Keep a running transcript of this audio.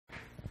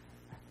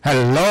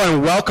Hello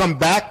and welcome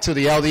back to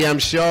the LDM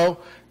show.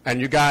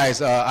 And you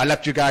guys, I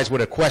left you guys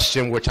with a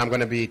question, which I'm going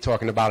to be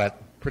talking about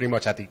pretty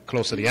much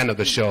close to the end of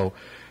the show.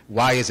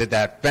 Why is it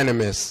that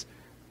feminists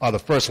are the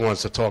first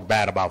ones to talk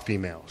bad about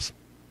females?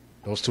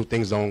 Those two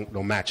things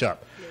don't match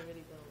up. They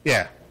really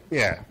don't.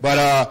 Yeah.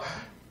 But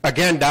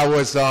again, that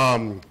was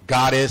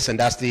Goddess, and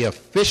that's the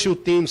official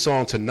theme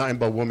song to Nothing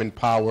But Woman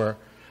Power.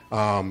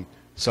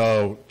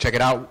 So check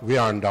it out. We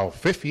are in our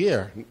 5th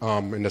year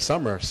in the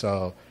summer,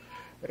 so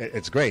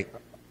it's great.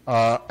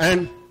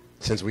 And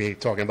since we're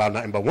talking about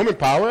Nothing But Woman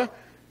Power,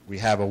 we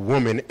have a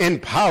woman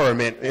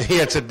empowerment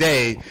here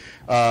today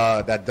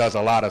that does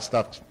a lot of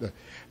stuff.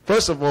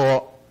 First of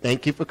all,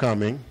 thank you for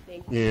coming.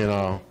 Thank you. You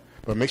know,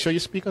 but make sure you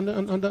speak on the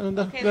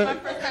Okay, it's my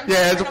first time.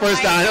 yeah, it's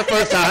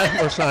the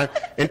first time.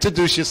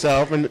 Introduce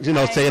yourself and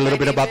say a little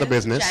bit about the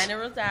business. Janet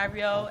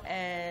Rosario,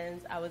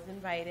 and I was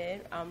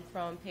invited. I'm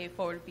from Pay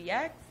Forward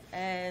BX,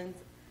 and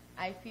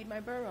I feed my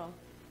borough.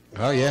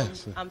 Oh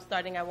yes. I'm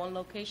starting at one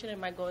location, and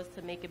my goal is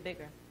to make it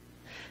bigger.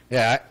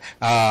 Yeah,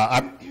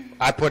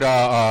 I put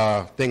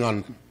a thing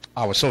on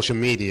our social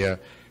media,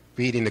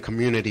 feeding the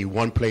community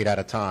one plate at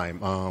a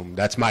time.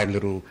 That's my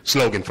little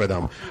slogan for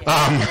them,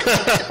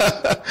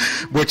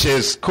 which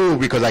is cool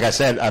because, like I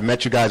said, I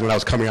met you guys when I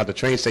was coming out the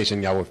train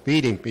station. Y'all were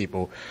feeding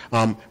people.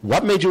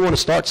 What made you want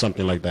to start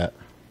something like that?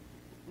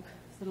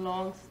 It's a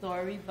long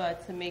story,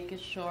 but to make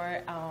it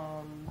short,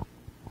 I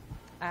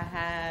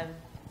have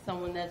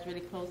someone that's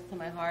really close to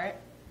my heart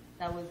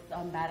that was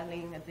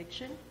battling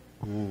addiction.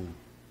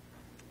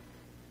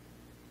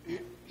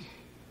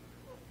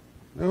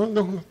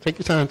 No, take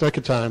your time,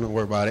 don't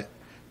worry about it.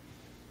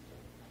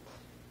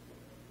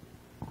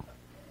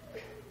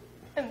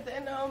 And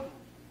then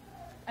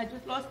I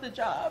just lost the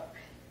job,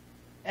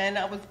 and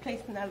I was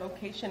placed in that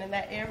location, in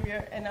that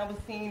area, and I was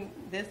seeing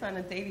this on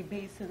a daily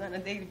basis, and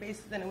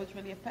it was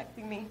really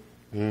affecting me.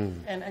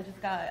 And I just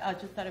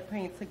started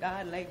praying to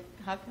God, like,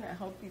 how can I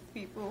help these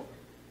people?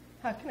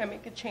 How can I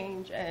make a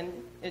change? And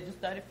it just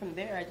started from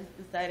there. I just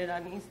decided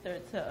on Easter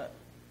to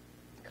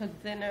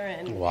cook dinner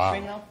and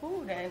bring out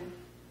food, and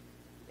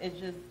it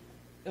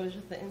was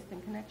just an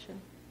instant connection.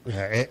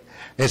 Yeah,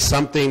 it's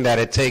something that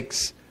it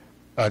takes,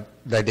 like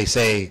they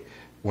say,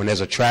 when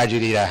there's a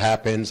tragedy that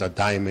happens, a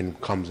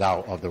diamond comes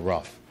out of the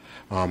rough.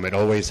 It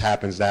always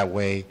happens that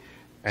way,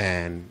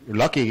 and you're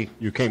lucky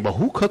you came, but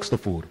who cooks the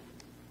food?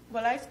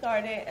 Well, I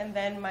started, and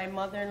then my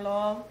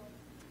mother-in-law,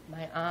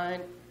 my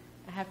aunt,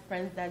 I have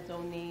friends that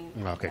donate.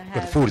 Okay,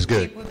 but the food is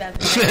good. People that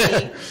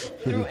donate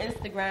through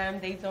Instagram,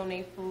 they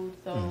donate food.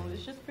 So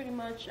it's just pretty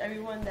much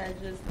everyone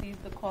that just sees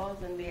the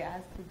calls and they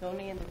ask to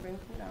donate and they bring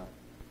food out.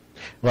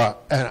 Well,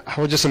 and I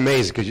was just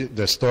amazed because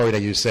the story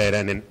that you said,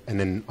 and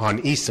then on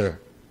Easter,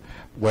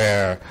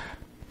 where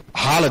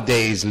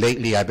holidays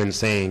lately I've been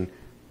saying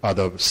are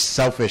the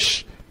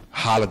selfish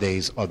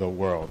holidays of the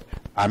world.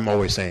 I'm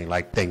always saying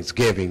like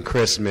Thanksgiving,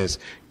 Christmas,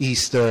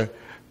 Easter.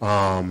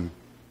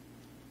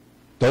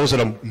 Those are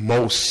the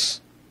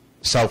most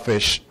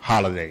selfish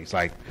holidays.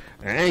 Like,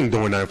 I ain't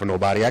doing nothing for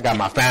nobody. I got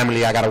my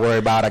family I got to worry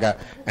about.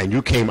 And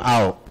you came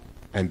out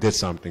and did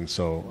something.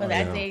 So, well,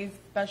 that day is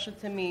special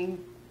to me.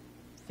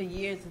 For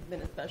years, it's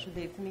been a special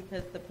day to me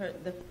because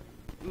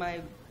my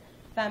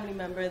family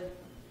member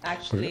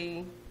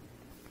actually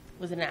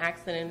was in an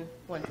accident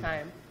one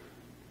time,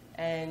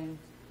 and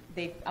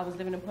I was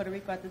living in Puerto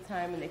Rico at the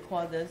time, and they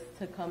called us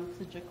to come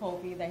to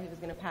Jacoby that he was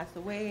going to pass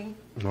away.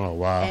 Oh,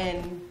 wow.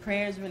 And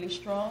prayer is really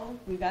strong.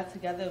 We got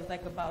together. It was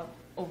like about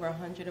over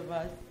 100 of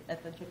us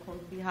at the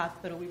Jacoby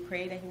Hospital. We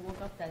prayed, and he woke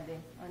up that day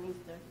on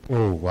Easter.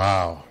 Oh,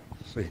 wow.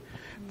 See,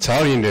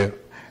 telling you,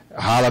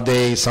 the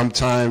holiday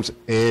sometimes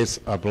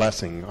is a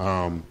blessing.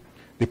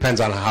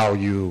 Depends on how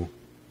you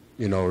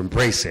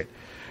embrace it.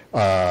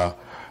 I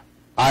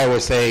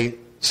always say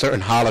certain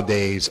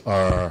holidays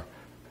are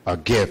a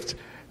gift.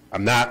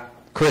 I'm not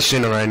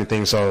Christian or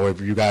anything, so if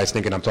you guys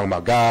thinking I'm talking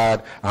about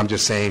God, I'm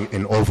just saying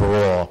in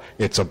overall,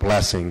 it's a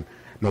blessing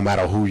no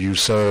matter who you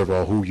serve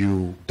or who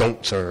you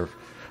don't serve.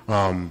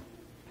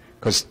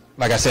 Because,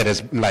 like I said,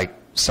 it's like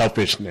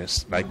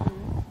selfishness. Like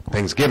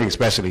Thanksgiving,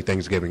 especially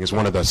Thanksgiving, is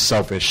one of the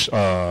selfish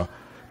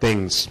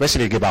things,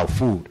 especially to give out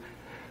food.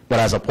 But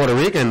as a Puerto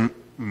Rican,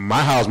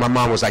 my house, my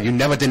mom was like, you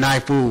never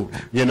deny food,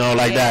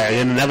 like that.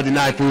 You never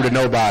deny food to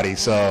nobody.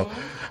 So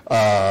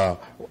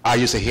I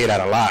used to hear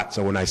that a lot.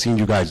 So when I seen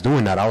you guys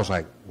doing that, I was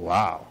like,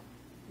 wow,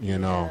 Yeah,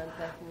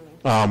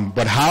 definitely.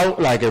 But how,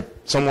 like, if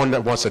someone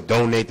that wants to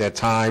donate their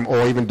time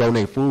or even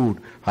donate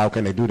food, how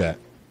can they do that?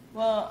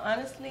 Well,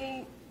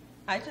 honestly,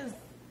 I just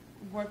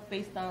work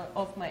based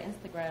off my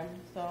Instagram.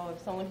 So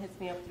if someone hits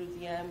me up through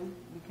DM,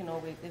 we can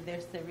always, if they're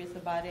serious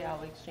about it,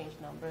 I'll exchange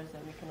numbers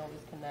and we can always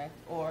connect.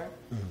 Or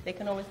they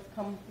can always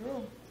come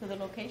through to the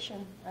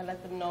location. I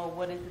let them know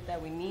what is it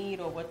that we need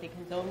or what they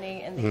can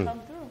donate, and they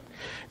come through.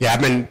 Yeah,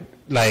 I've been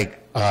like,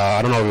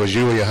 I don't know if it was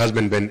you or your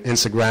husband been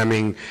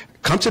Instagramming,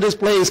 come to this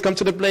place, come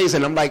to the place.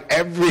 And I'm like,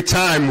 every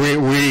time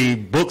we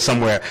book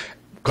somewhere,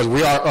 because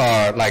we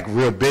are like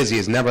real busy.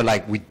 It's never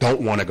like we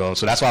don't want to go.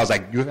 So that's why I was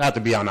like, you have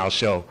to be on our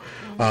show,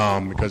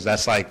 because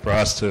that's like for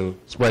us to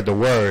spread the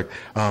word.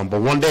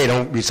 But one day,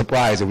 don't be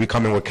surprised if we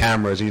come in with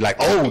cameras and you're like,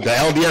 oh, the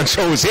LDM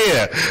show is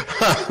here,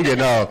 you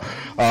know,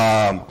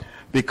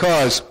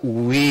 because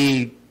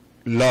we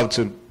love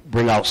to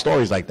bring out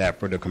stories like that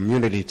for the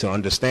community to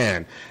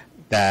understand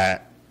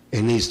that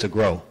it needs to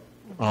grow.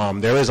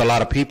 There is a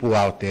lot of people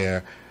out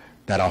there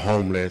that are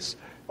homeless.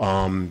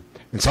 And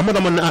some of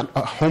them are not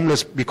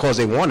homeless because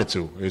they wanted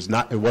to.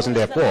 It wasn't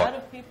their fault. There's a lot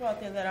of people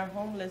out there that are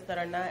homeless that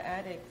are not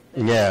addicts.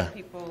 There's Yeah.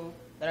 people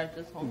that are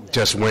just homeless.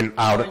 Just went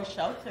out. Or in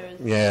shelters.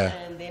 Yeah.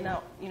 And they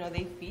not, you know,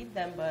 they feed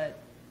them, but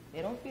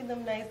they don't feed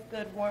them nice,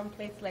 good, warm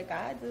plates like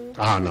I do.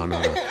 Oh, no.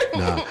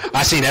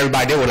 I seen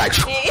everybody, they were like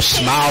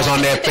smiles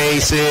on their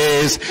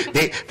faces.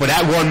 For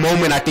that one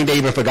moment, I think they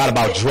even forgot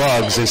about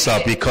drugs and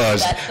stuff,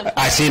 because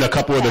I seen a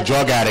couple of the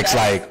drug addicts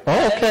like,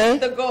 oh, okay.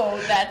 That's the goal.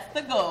 That's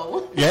the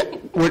goal. Yeah,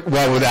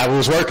 well, that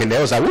was working.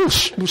 They was like,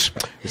 whoosh, whoosh,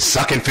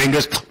 sucking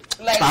fingers.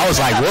 I was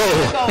like,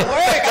 whoa. Go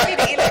work. I need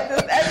to eat like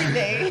this every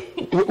day.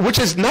 Which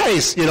is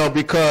nice, you know,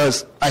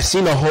 because I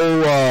seen the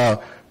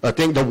whole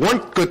thing. The one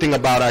good thing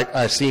about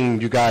I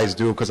seen you guys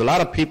do, because a lot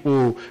of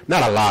people,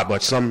 not a lot,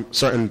 but some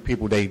certain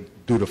people, they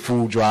do the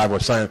food drive or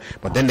something,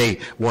 but then they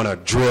want to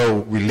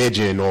drill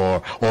religion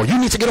or you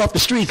need to get off the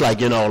streets, like,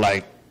 you know,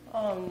 like.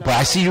 Oh, no. But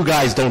I see you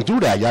guys don't do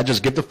that. Y'all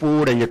just get the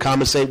food and you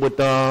conversate with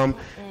them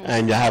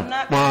and you have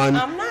fun.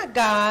 I'm not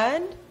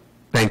God.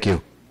 Thank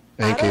you.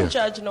 I don't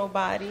judge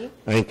nobody.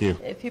 Thank you.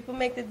 If people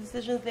make the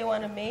decisions they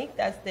want to make,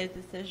 that's their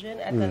decision.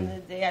 At the end of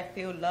the day, I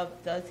feel love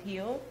does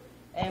heal.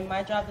 And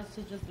my job is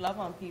to just love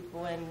on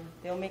people, and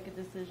they'll make a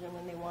decision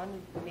when they want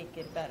to make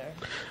it better.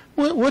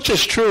 Which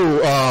is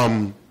true.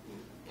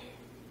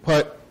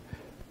 But,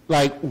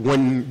 like,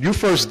 when you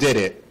first did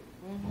it,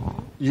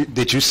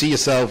 did you see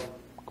yourself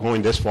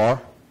going this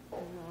far?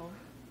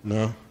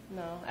 No?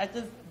 No. I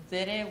just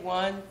did it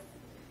once,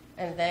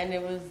 and then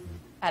it was,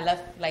 I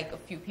left like a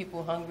few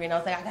people hungry, and I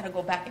was like, I gotta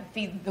go back and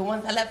feed the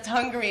ones I left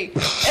hungry.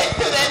 And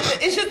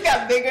then it just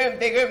got bigger and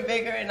bigger and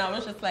bigger, and I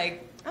was just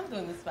like, I'm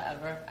doing this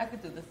forever. I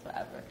could do this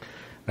forever.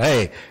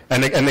 Hey,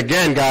 and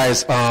again,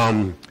 guys,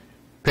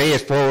 Pay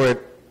It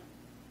Forward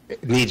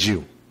needs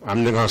you.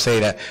 I'm going to say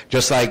that.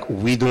 Just like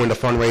we doing the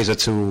fundraiser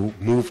to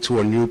move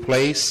to a new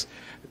place,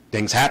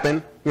 things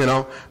happen, you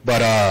know,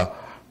 but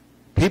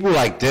people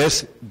like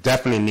this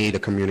definitely need a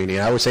community.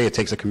 I would say it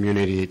takes a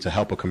community to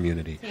help a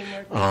community.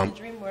 Teamwork,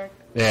 dream work.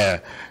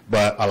 Yeah,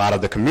 but a lot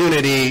of the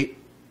community,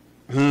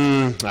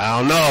 I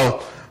don't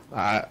know.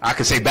 I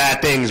can say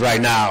bad things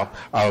right now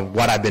of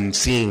what I've been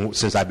seeing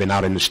since I've been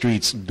out in the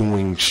streets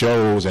doing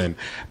shows and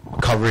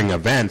covering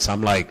events.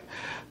 I'm like,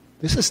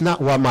 this is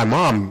not what my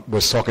mom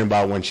was talking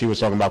about when she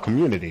was talking about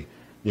community.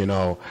 You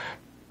know,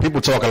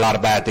 people talk a lot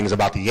of bad things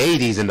about the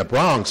 80s in the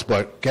Bronx,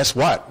 but guess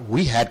what?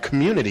 We had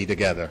community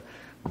together.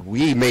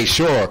 We made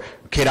sure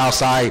a kid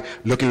outside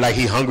looking like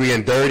he's hungry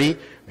and dirty,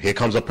 here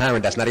comes a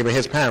parent that's not even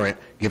his parent,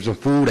 gives him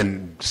food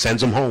and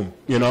sends him home,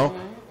 you know?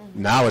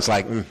 Now it's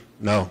like,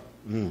 no.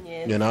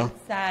 Yeah, you know,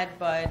 it's sad,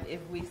 but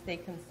if we stay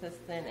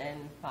consistent and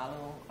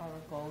follow our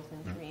goals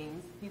and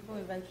dreams, people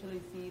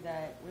eventually see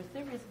that we're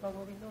serious about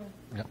what we're doing.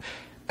 Yep.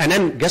 And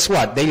then guess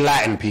what? They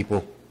Latin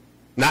people.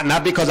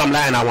 Not because I'm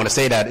Latin, I want to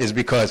say that, is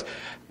because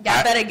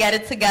y'all better get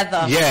it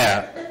together.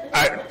 Yeah,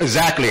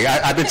 exactly.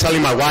 I've been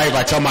telling my wife,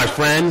 I tell my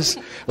friends,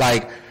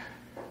 like,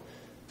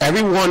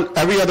 every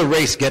other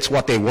race gets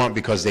what they want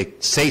because they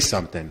say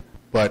something.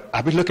 But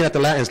I've been looking at the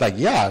Latins like,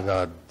 yeah,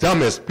 the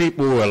dumbest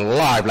people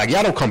alive. Like,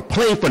 y'all don't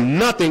complain for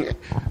nothing,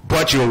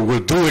 but you will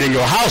do it in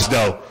your house,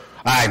 though.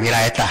 Ay, mira,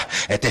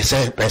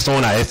 esta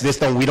persona,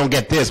 we don't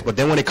get this. But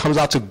then when it comes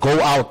out to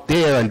go out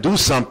there and do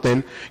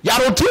something, y'all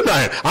don't do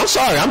nothing. I'm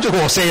sorry, I'm just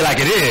going to say it like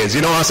it is. You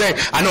know what I'm saying?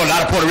 I know a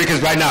lot of Puerto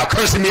Ricans right now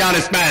cursing me out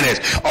in Spanish.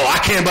 Oh, I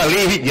can't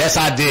believe it. Yes,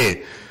 I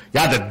did.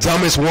 Y'all the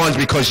dumbest ones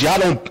because y'all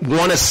don't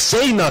want to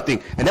say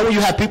nothing. And then when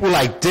you have people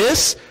like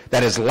this,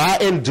 that is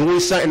Latin, doing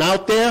something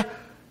out there,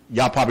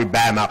 y'all probably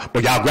badmouth,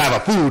 but y'all grab a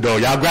food though.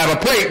 Y'all grab a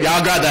plate.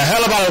 Y'all grab the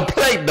hell about a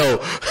plate though,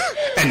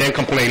 and then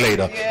complain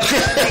later. Yeah,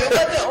 it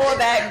wasn't all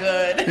that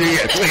good.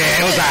 Yeah,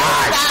 it was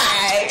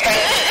alright.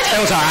 It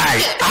was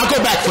alright. I'll go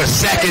back for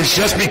seconds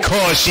just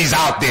because she's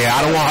out there.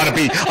 I don't want her to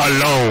be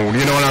alone.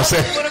 You know what I'm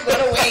saying? Would have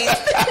gone to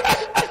waste.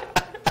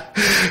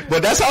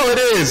 But that's how it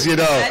is, you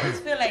know. I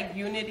just feel like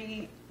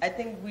unity. I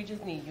think we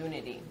just need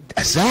unity.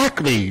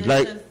 Exactly.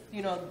 There's just,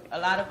 you know, a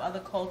lot of other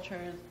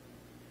cultures.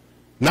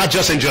 Not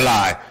just in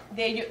July.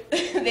 They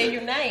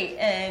unite,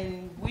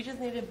 and we just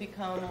need to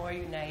become more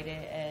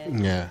united.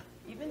 And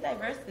even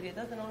diversity, it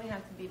doesn't only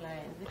have to be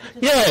Lions. It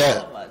could just be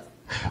all of us.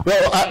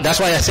 Well, that's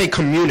why I say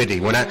community.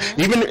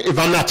 Even if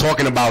I'm not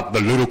talking about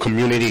the little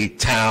community,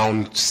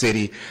 town,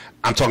 city,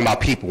 I'm talking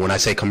about people when I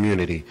say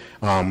community.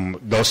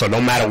 So no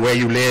matter where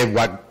you live,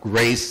 what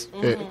race,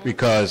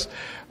 because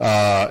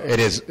it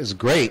is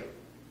great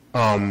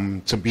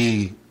to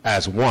be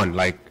as one.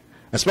 Like,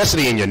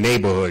 especially in your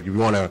neighborhood, you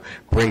want to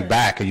bring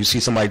back, and you see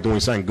somebody doing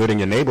something good in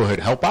your neighborhood,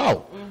 help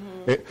out.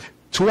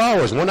 2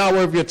 hours, 1 hour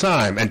of your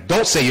time. And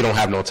don't say you don't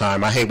have no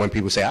time. I hate when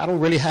people say, I don't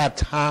really have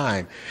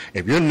time.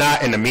 If you're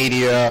not in the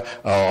media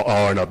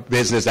or in a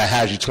business that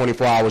has you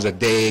 24 hours a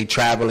day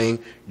traveling,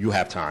 you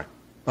have time.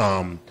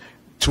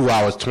 2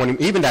 hours,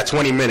 20, even that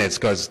 20 minutes,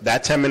 because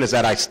that 10 minutes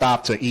that I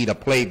stopped to eat a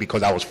plate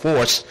because I was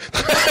forced.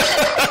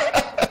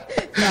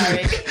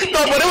 Sorry.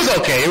 No, but it was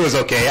okay. It was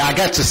okay. I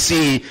got to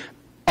see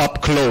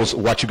up close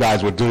what you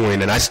guys were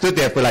doing, and I stood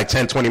there for like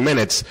 10, 20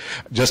 minutes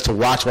just to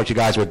watch what you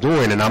guys were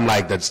doing, and I'm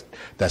like,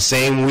 that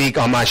same week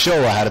on my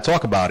show, I had to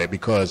talk about it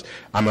because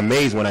I'm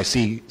amazed when I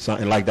see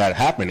something like that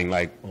happening,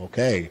 like,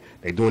 okay,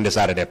 they're doing this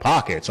out of their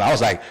pocket. So I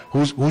was like,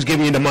 who's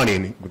giving you the money?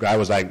 And the guy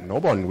was like,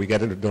 nobody, we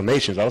get the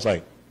donations. I was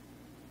like,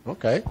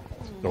 okay.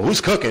 So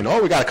who's cooking?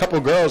 Oh, we got a couple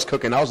of girls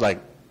cooking. I was like,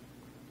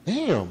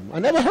 damn, I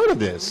never heard of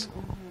this.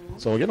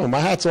 So, you know, my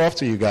hat's off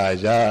to you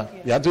guys.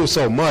 Y'all do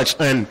so much.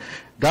 And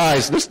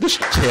guys, this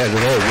chair is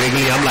all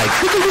wiggly. I'm like,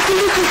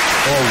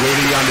 all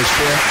wiggly on this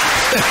chair.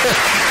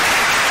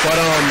 But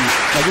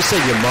like you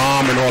said, your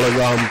mom and all of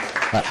them.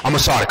 I'm gonna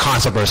start a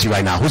controversy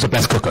right now. Who's the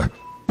best cooker?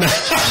 In my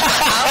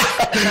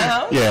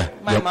house? Yeah.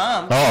 My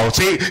mom. Oh,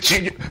 see,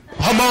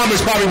 her mom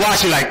is probably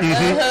watching like, you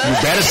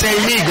better say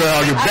me,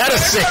 girl. You better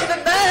say.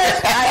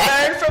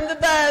 I learned from the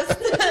best.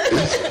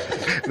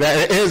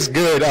 That is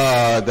good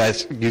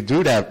that you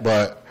do that,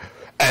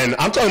 and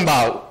I'm talking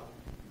about,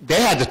 they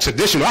had the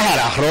traditional. I had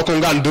a arroz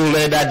con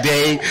gandule that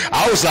day.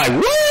 I was like,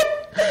 what?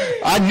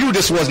 I knew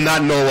this was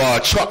not no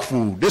truck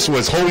food. This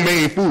was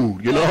homemade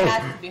food, you know? It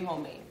has to be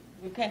homemade.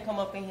 You can't come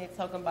up in here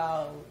talking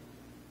about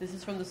this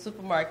is from the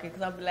supermarket,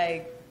 because I'll be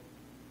like,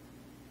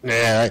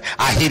 yeah,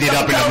 I heat it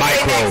up in the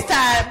micro.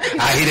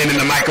 I heat it in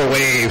the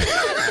microwave.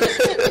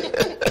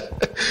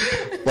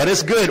 But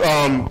it's good.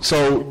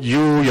 So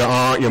you, your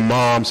aunt, your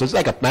mom, so it's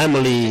like a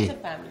family. It's a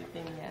family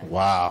thing, yeah.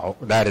 Wow,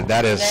 that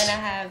is. Then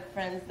I have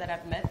friends that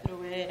I've met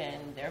through it,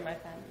 and they're my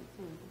family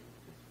too.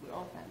 We're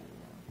all family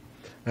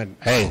now. And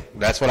hey,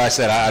 that's what I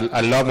said.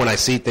 I love when I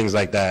see things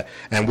like that.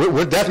 And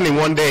we're definitely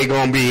one day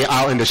going to be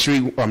out in the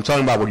street. I'm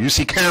talking about where you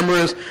see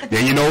cameras,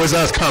 then you know it's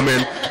us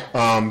coming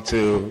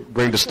to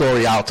bring the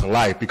story out to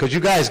life. Because you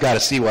guys got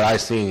to see what I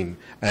seen.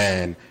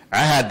 And I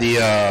had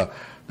the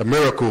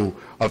miracle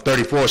of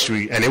 34th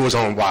Street, and it was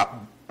on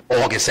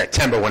August,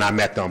 September when I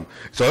met them.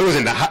 So it was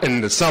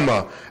in the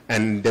summer,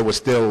 and they were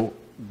still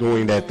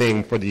doing that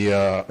thing for the,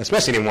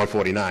 especially in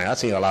 149. I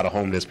seen a lot of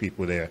homeless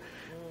people there.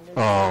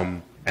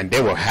 And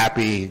they were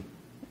happy.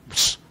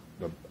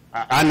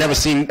 I never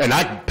seen, and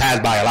I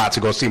passed by a lot to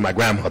go see my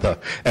grandmother,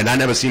 and I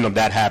never seen them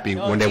that happy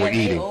when they were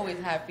eating. They're always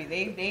happy.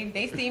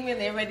 They see me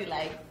and they're ready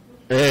like,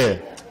 yeah.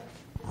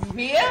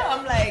 You here?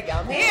 I'm like,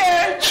 I'm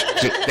here.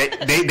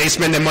 They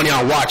spend their money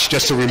on watch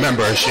just to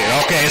remember and shit.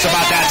 Okay, it's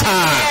about that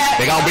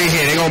time. They gonna be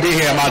here. They gonna be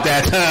here about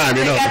that time.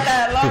 You know. Got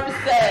that alarm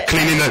set.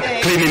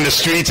 cleaning the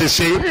streets and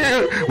shit.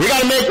 We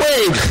gotta make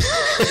waves.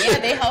 Yeah,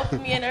 they helped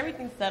me and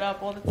everything set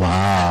up all the time.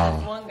 Wow.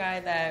 There's one guy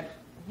that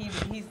he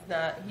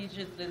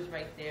just lives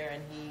right there,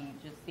 and he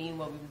just seen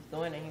what we was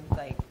doing, and he was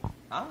like,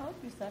 I'll help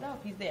you set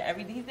up. He's there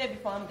he's there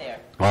before I'm there.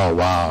 Oh,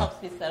 wow. He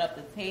helps me set up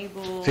the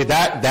table. See,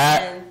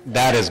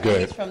 that is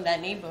good. He's from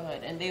that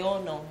neighborhood, and they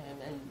all know him,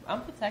 and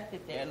I'm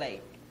protected there.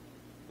 Like,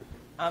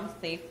 I'm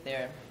safe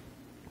there.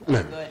 I'm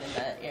good in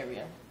that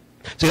area.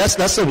 See,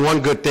 that's the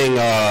one good thing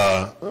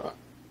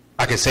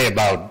I can say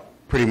about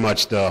pretty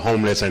much the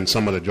homeless and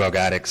some of the drug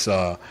addicts.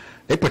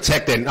 They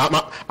protect their,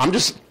 I'm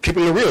just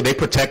keeping it real, they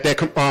protect their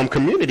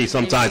community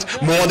sometimes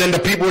more than the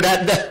people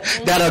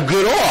that are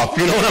good off,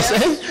 you know what I'm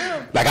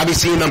saying? Like, I be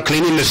seeing them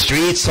cleaning the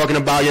streets, talking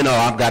about, you know,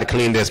 I've got to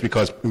clean this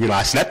because, you know,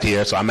 I slept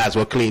here, so I might as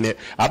well clean it.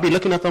 I'll be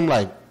looking at them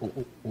like,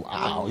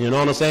 wow, you know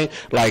what I'm saying?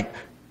 Like,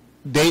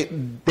 they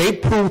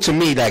prove to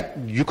me that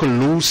you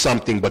can lose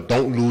something, but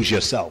don't lose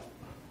yourself.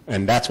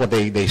 And that's what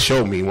they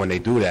show me when they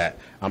do that.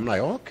 I'm like,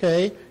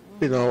 okay,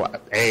 you know,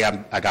 hey,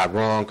 I got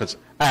wrong, because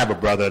I have a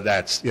brother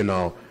that's, you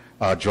know,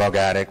 a drug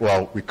addict,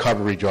 well,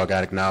 recovery drug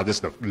addict now. This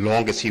is the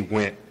longest he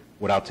went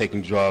without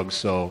taking drugs,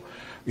 so,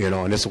 you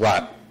know, and this is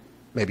what,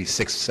 maybe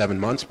 6, 7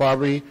 months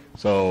probably.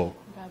 So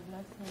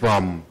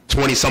from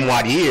 20 some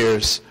odd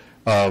years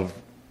of,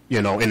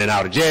 you know, in and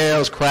out of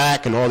jails,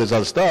 crack, and all this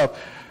other stuff,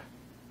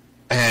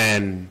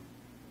 and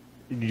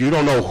you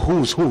don't know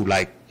who's who.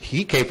 Like,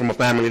 he came from a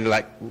family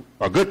like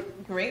a good,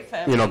 great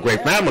family, you know,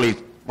 great family.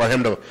 For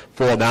him to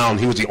fall down,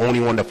 he was the only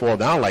one to fall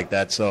down like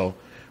that. So,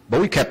 but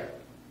we kept,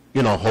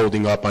 you know,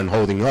 holding up and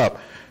holding up.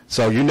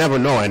 So you never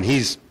know, and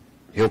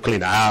he'll clean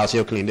the house,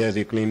 he'll clean this,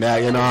 he'll clean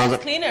that, you know.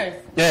 That's cleaners.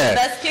 Yeah.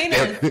 That's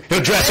cleaners.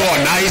 He'll dress all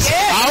nice.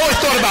 Yeah. I always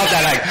thought about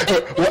that,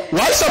 like,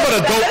 why some of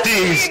the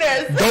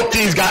dope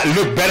things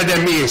look better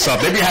than me and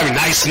stuff. They be having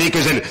nice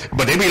sneakers,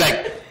 but they be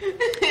like,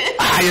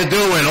 how you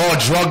doing, all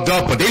drugged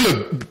up, but they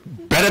look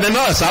better than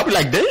us. I'll be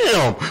like,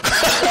 damn.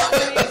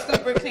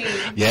 Super clean.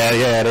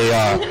 Yeah, they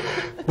are.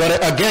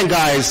 But again,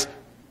 guys,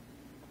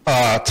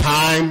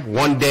 time,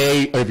 one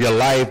day of your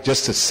life,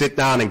 just to sit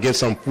down and get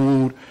some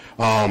food,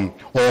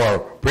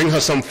 or bring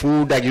her some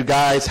food that you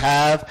guys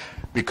have,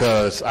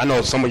 because I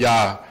know some of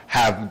y'all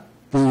have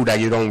food that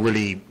y'all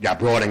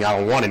brought and y'all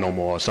don't want it no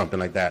more or something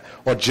like that.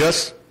 Or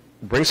just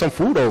bring some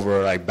food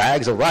over, like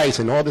bags of rice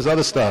and all this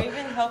other stuff. Or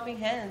even helping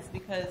hands,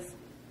 because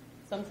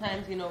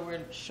sometimes,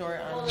 we're short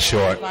on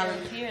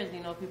volunteers,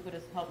 people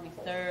just help me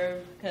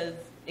serve, because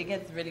it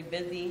gets really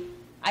busy.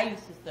 I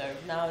used to serve.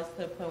 Now it's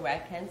to the point where I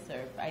can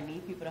serve. I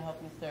need people to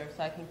help me serve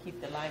so I can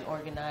keep the line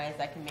organized.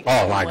 I can make.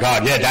 Oh my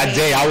God! Yeah, that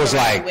day I was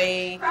like,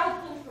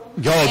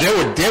 yo,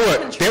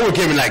 they were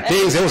giving like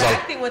things. It was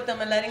acting with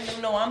them and letting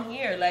them know I'm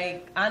here.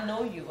 Like, I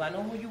know you. I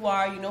know who you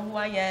are. You know who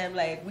I am.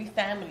 Like, we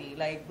family.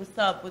 Like, what's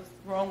up? What's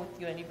wrong with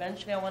you? And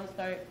eventually I want to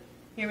start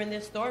hearing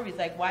their stories.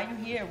 Like, why you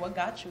here? What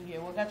got you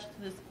here? What got you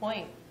to this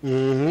point?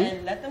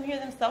 And let them hear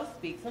themselves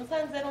speak.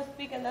 Sometimes they don't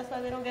speak, and that's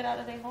why they don't get out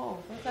of their home.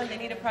 Sometimes they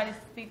need to probably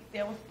speak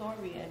their own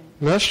story and.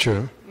 That's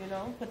true.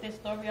 Put their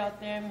story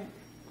out there.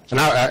 And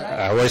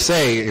I always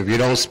say, if you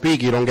don't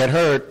speak, you don't get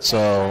hurt.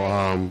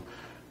 So,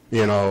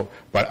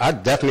 but I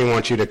definitely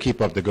want you to keep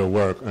up the good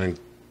work and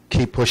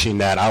keep pushing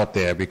that out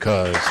there,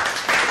 because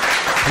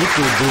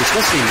people do,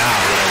 especially now,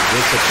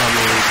 winter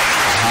coming,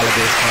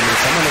 holidays coming.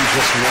 Some of them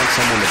just want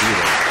someone to be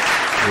there.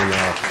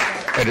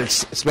 And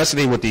it's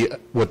especially with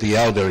the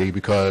elderly,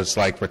 because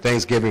like for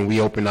Thanksgiving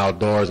we open our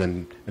doors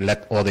and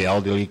let all the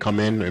elderly come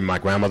in my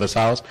grandmother's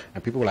house,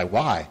 and people were like,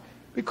 why?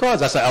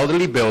 Because that's an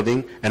elderly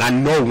building, and I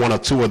know one or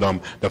two of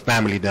them, the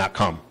family did not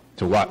come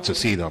to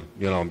see them,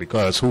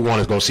 because who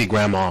wants to go see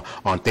grandma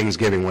on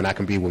Thanksgiving when I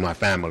can be with my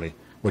family,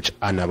 which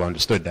I never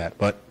understood that,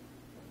 but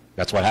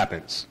that's what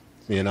happens,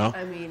 I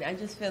mean, I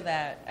just feel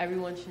that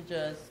everyone should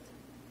just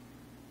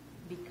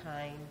be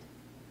kind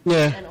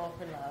and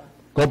offer love.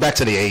 Go back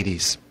to the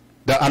 80s.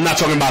 I'm not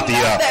talking about the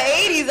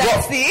 80s.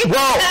 I see.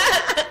 Well,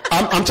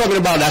 I'm talking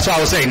about. That's what I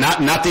was saying. Not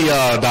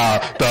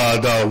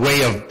the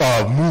way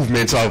of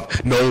movements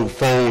of no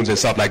phones and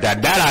stuff like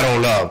that. That I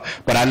don't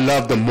love. But I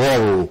love the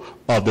moral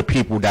of the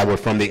people that were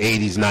from the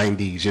 80s,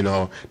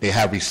 90s. They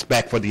had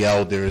respect for the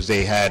elders.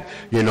 They had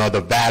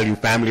the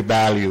family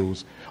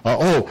values.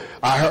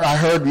 I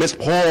heard Miss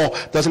Paul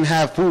doesn't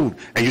have food,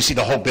 and you see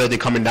the whole building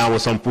coming down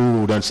with some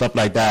food and stuff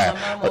like that.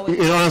 You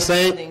know what I'm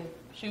saying?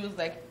 She was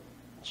like,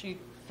 she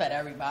fed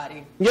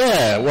everybody.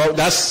 Yeah, well,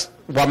 that's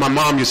what my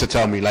mom used to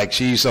tell me. Like,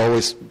 she used to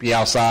always be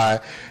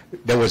outside.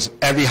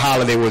 Every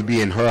holiday would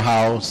be in her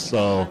house.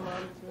 So,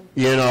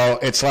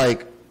 it's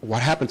like,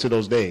 what happened to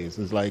those days?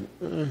 It's like,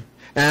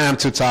 I'm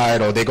too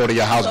tired, or they go to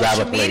your house, grab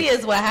a plate. Social media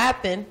is what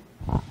happened.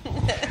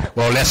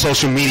 Well, let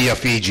social media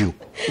feed you.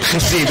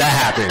 See,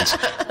 that happens.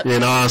 You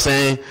know what I'm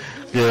saying?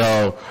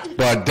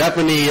 But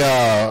definitely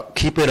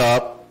keep it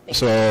up.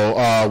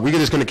 So we're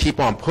just going to keep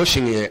on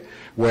pushing it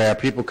where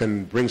people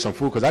can bring some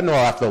food, because I know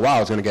after a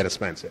while it's going to get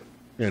expensive.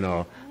 And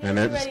it's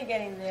already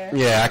getting there.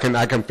 Yeah,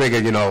 I can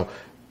figure,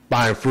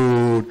 buying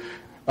food.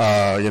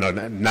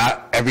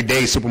 Not every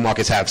day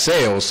supermarkets have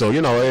sales, so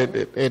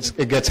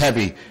it gets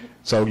heavy.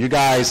 So you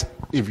guys,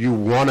 if you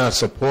want to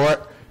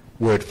support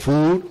with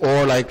food,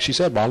 or like she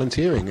said,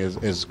 volunteering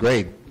is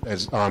great.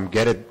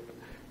 Get it.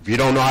 If you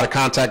don't know how to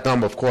contact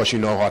them, of course you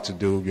know how to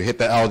do. You hit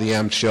the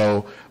LDM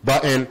show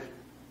button,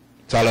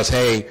 tell us,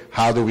 hey,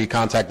 how do we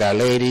contact that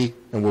lady,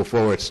 and we'll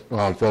forward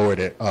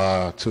it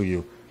to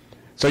you,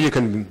 so you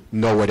can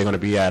know where they're going to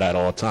be at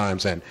all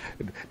times, and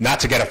not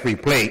to get a free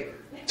plate,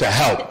 to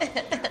help.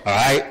 All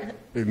right,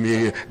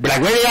 be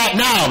like, where you at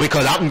now?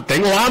 Because I'm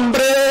tengo hambre.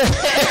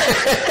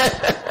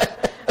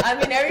 I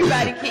mean,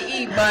 everybody can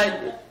eat,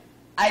 but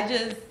I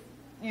just,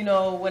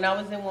 when I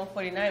was in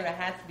 149, I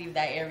had to leave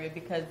that area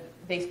because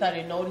they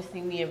started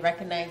noticing me and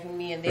recognizing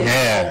me, and they were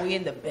like, oh, we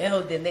in the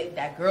building.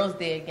 That girl's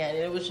there again.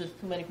 And it was just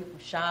too many people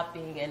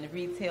shopping and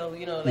retail,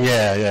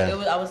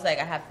 I was like,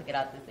 I have to get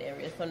out this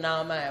area. So now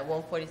I'm at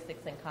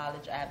 146 in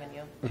College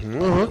Avenue.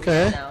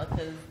 Okay. Now,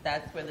 because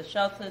that's where the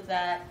shelter's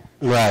at.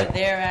 Right. Where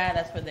they're at.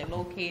 That's where they're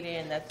located.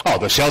 And that's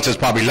the shelter's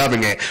probably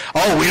loving it.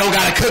 Oh, we don't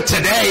got to cook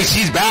today.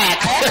 She's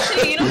back.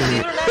 Actually, believe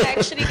it or not, I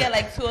actually get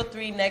like 2 or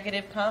 3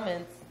 negative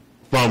comments.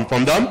 From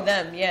them? From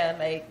them, yeah,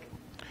 like.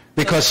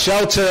 Because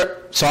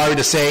shelter, sorry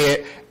to say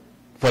it,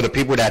 for the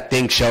people that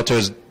think shelter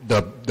is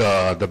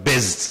the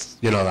biz,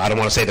 I don't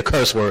want to say the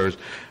curse words,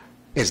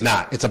 it's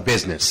not. It's a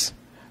business.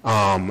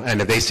 And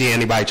if they see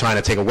anybody trying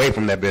to take away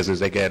from their business,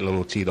 they get a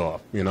little teed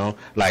off,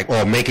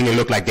 or making it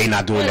look like they're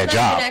not doing their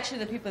job. It's actually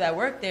the people that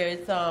work there.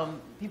 It's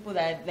people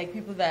that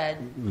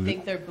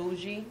think they're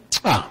bougie.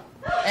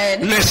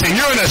 And listen,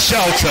 you're in a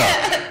shelter.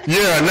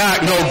 You're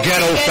not no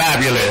ghetto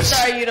fabulous.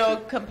 They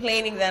start,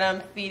 complaining that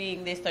I'm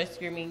feeding. They start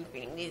screaming,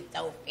 feeding these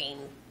dope things.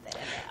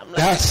 Like,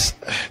 that's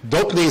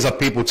dope things are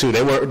people too.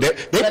 But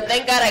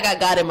thank God I got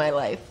God in my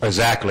life.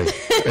 Exactly.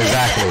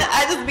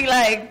 I just be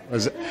like.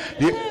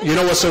 You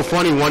know what's so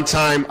funny? One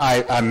time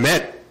I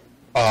met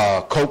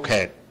a coke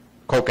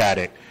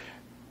addict,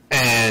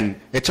 and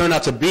it turned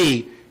out to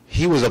be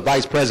he was a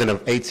vice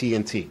president of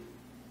AT&T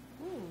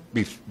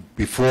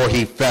before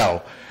he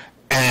fell.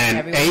 And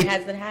everyone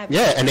has it happen.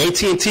 Yeah, and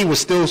AT&T was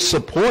still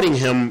supporting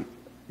him,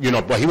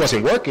 but he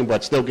wasn't working,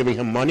 but still giving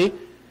him money.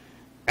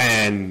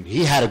 And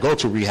he had to go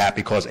to rehab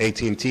because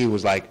AT&T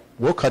was like,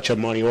 we'll cut your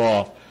money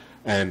off,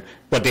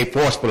 But they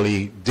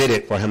forcefully did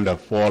it for him to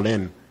fall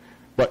in.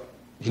 But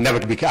he never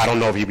became, I don't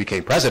know if he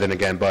became president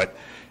again, but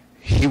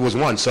he was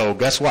one. So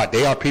guess what?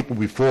 They are people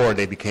before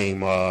they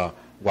became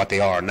what they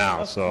are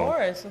now.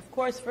 Of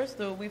course. First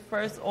of all, we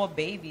all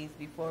babies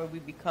before we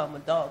become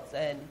adults.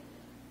 And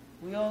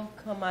we all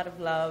come out of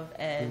love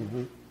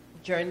and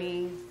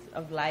journeys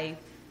of life.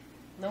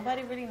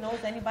 Nobody really knows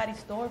anybody's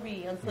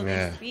story until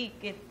they speak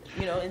it,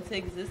 into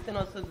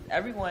existence, until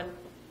everyone.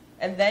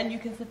 And then you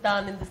can sit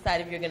down and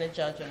decide if you're going to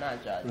judge or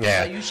not judge.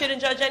 Yeah. So you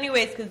shouldn't judge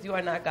anyways because you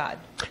are not God.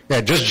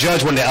 Yeah, just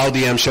judge when the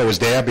LDM show is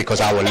there,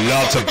 because I would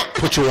love to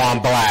put you on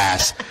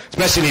blast,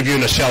 especially if you're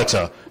in a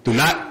shelter. Do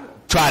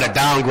not try to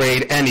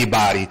downgrade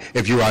anybody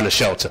if you're on the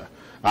shelter.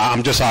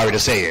 I'm just sorry to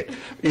say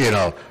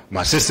it.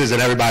 My sisters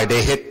and everybody,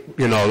 they hit,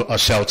 a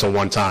shelter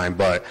one time.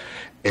 But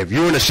if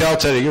you're in a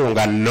shelter, you don't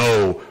got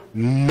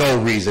no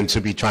reason to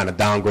be trying to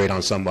downgrade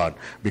on somebody,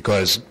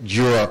 because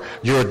you're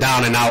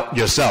down and out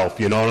yourself.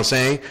 You know what I'm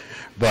saying?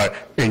 But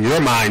in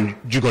your mind,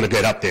 you're going to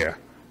get up there.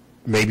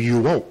 Maybe you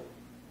won't.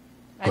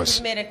 I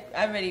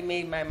already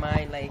made my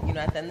mind,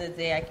 at the end of the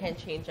day, I can't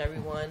change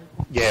everyone.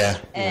 Yeah.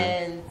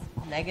 And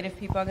negative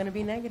people are going to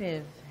be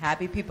negative.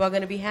 Happy people are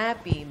going to be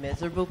happy.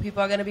 Miserable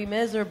people are going to be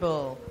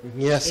miserable.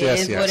 Yes. It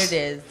is what it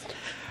is.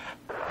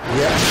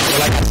 Yeah. So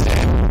like I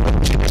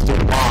said, she just threw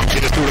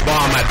the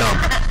bomb at them.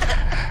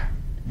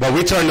 But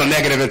we turn the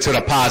negative into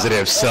the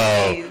positive. So,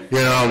 you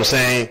know what I'm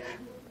saying?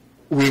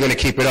 We're going to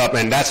keep it up.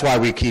 And that's why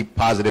we keep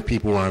positive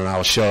people on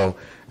our show.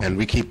 And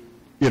we keep,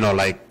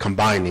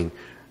 combining.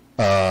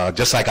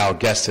 Just like our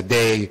guest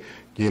today,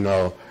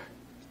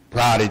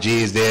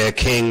 Prodigy is there,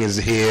 King is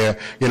here.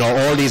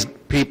 All these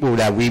people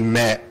that we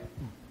met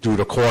through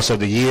the course of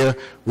the year,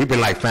 we've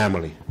been like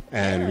family.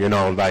 And,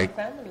 family,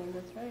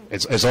 that's right.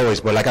 It's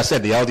always, but like I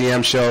said, the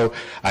LDM show,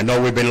 I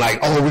know we've been like,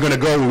 oh, we're going to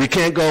go, we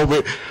can't go,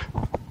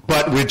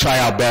 but we try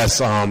our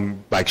best,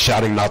 like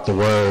shouting out the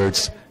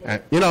words,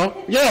 and,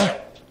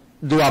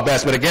 do our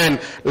best. But again,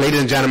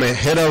 ladies and gentlemen,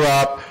 hit her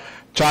up.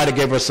 Try to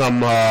give her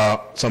some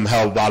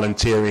help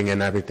volunteering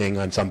and everything,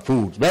 and some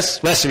food,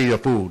 especially the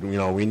food.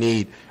 We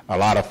need a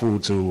lot of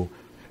food to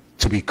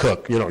be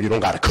cooked. You don't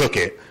got to cook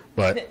it,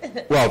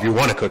 but well, if you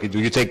want to cook it, do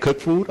you take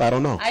cooked food? I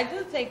don't know. I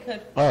do take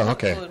cooked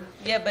okay. food.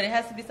 Yeah, but it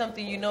has to be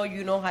something you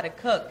know how to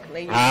cook.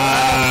 Like,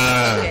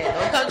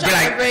 don't come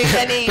trying to bring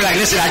any. Be like,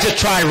 listen, I just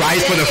tried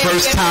rice for the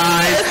first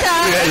time.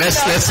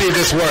 Let's see if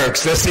this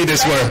works. Let's see if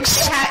this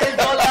works.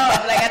 It's all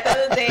love. Like at the end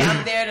of the day,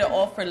 I'm there to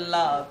offer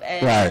love,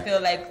 and I feel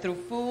like through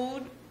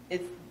food,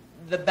 it's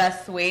the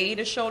best way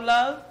to show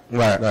love.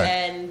 Right.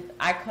 And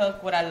I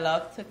cook what I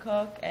love to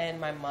cook, and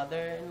my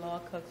mother-in-law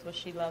cooks what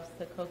she loves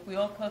to cook. We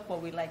all cook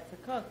what we like to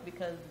cook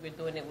because we're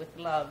doing it with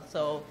love.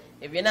 So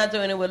if you're not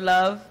doing it with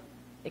love,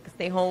 it can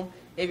stay home.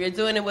 If you're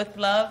doing it with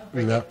love,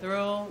 bring it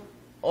through.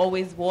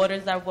 Always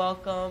waters are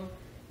welcome,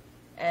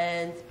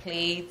 and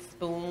plates,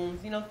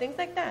 spoons, things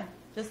like that,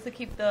 just to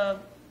keep the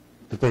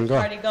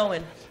party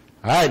going.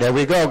 All right, there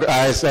we go,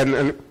 guys.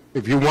 And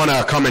if you want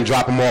to come and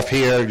drop them off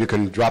here, you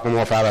can drop them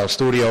off at our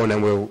studio, and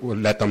then we'll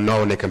let them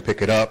know, and they can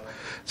pick it up.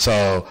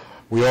 So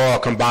we all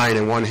combine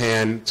in one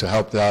hand to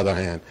help the other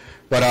hand.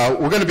 But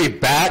we're going to be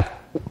back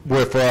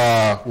with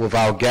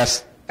our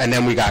guests. And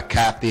then we got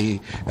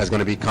Kathy that's going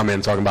to be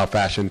coming talking about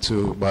fashion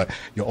too. But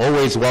you're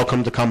always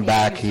welcome to come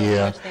back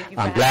here.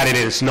 I'm glad it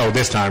didn't snow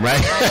this time, right?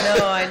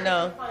 I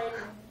know.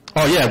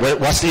 Oh yeah,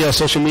 what's the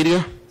social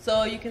media?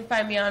 So you can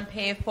find me on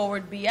Pay It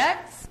Forward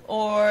BX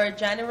or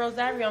Janet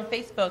Rosario on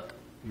Facebook.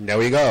 There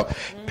we go.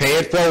 Pay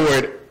It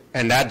Forward.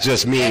 And that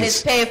just means... And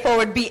it's Pay It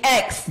Forward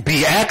BX.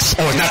 BX?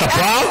 Oh, it's not the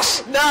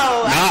Bronx?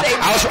 No.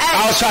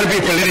 I was trying to be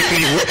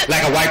politically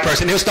like a white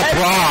person. It was the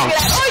Bronx.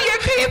 Oh,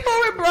 you're Pay It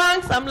Forward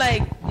Bronx? I'm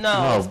like,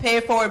 no. It's Pay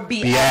It Forward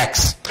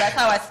BX. That's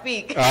how I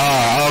speak.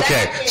 Oh,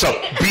 okay. So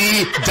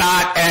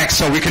B.X,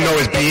 so we can know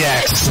it's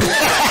BX.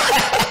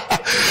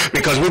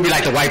 Because we'll be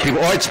like the white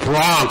people. Oh, it's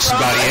Bronx,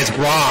 buddy. It's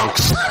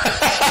Bronx.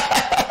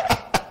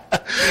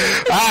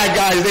 All right,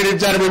 guys, ladies and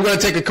gentlemen, we're going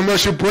to take a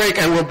commercial break,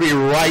 and we'll be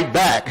right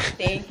back.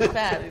 Thank you for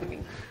having me.